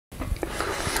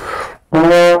Hey,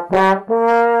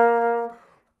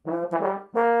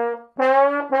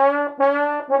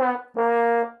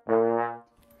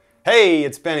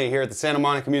 it's Benny here at the Santa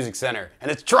Monica Music Center, and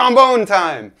it's trombone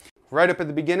time! Right up at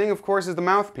the beginning, of course, is the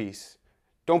mouthpiece.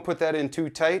 Don't put that in too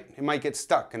tight, it might get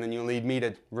stuck, and then you'll need me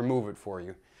to remove it for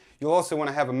you. You'll also want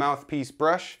to have a mouthpiece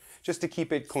brush, just to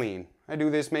keep it clean. I do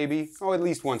this maybe, at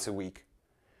least once a week.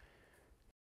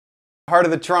 Part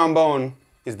of the trombone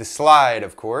is the slide,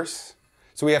 of course,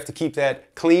 so we have to keep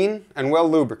that clean and well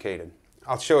lubricated.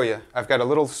 I'll show you. I've got a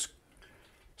little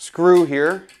screw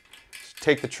here.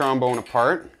 Take the trombone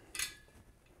apart,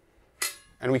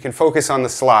 and we can focus on the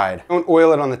slide. Don't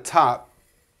oil it on the top.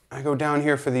 I go down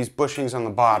here for these bushings on the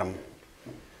bottom.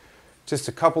 Just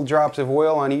a couple drops of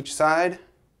oil on each side.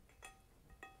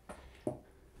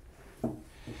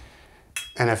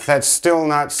 And if that's still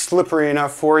not slippery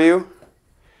enough for you,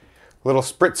 a little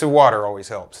spritz of water always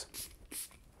helps.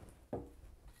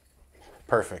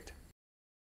 Perfect.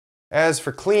 As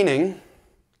for cleaning,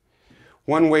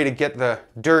 one way to get the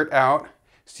dirt out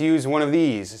is to use one of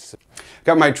these.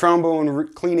 Got my trombone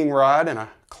cleaning rod and a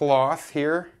cloth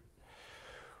here.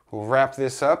 We'll wrap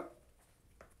this up,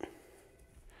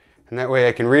 and that way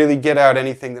I can really get out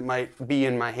anything that might be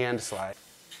in my hand slide.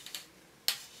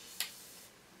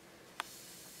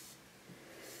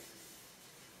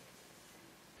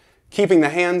 Keeping the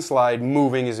hand slide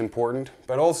moving is important,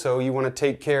 but also you want to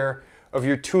take care of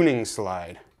your tuning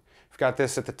slide. I've got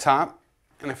this at the top,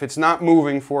 and if it's not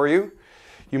moving for you,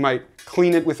 you might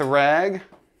clean it with a rag.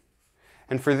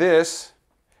 And for this,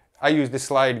 I use the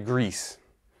slide grease.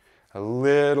 A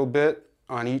little bit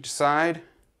on each side.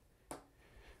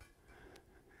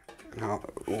 And I'll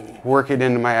work it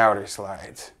into my outer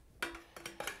slides.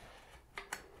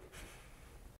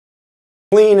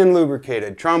 Clean and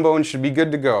lubricated. Trombone should be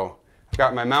good to go. I've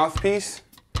got my mouthpiece.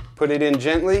 Put it in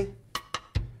gently.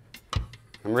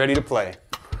 I'm ready to play.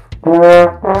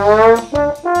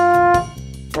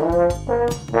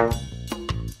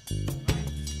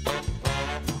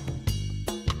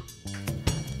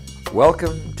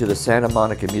 Welcome to the Santa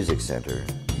Monica Music Center,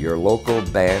 your local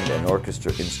band and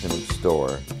orchestra instrument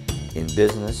store, in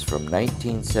business from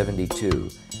 1972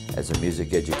 as a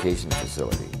music education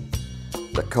facility.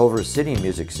 The Culver City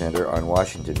Music Center on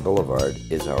Washington Boulevard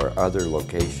is our other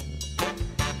location.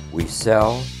 We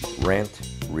sell, rent,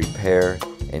 repair,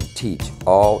 and teach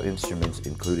all instruments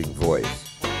including voice.